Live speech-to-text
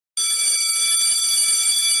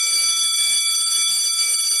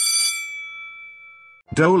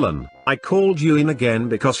Dolan, I called you in again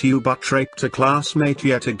because you butt-raped a classmate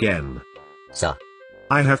yet again. Sir.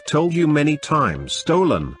 I have told you many times,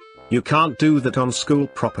 Dolan. You can't do that on school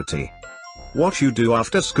property. What you do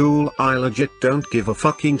after school I legit don't give a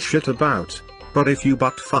fucking shit about, but if you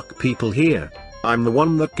butt-fuck people here, I'm the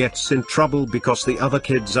one that gets in trouble because the other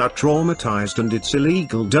kids are traumatized and it's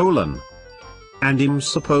illegal, Dolan. And I'm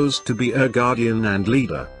supposed to be a guardian and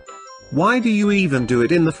leader. Why do you even do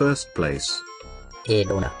it in the first place?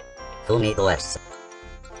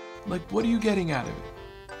 Like, what are you getting out of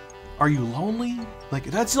it? Are you lonely? Like,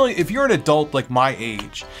 that's the only, if you're an adult like my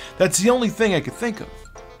age, that's the only thing I could think of.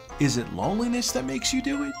 Is it loneliness that makes you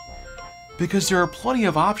do it? Because there are plenty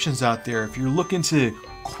of options out there if you're looking to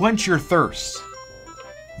quench your thirst.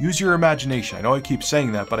 Use your imagination. I know I keep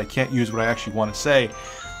saying that, but I can't use what I actually want to say.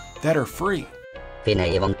 That are free.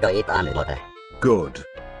 Good.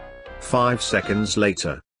 5 seconds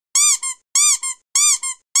later.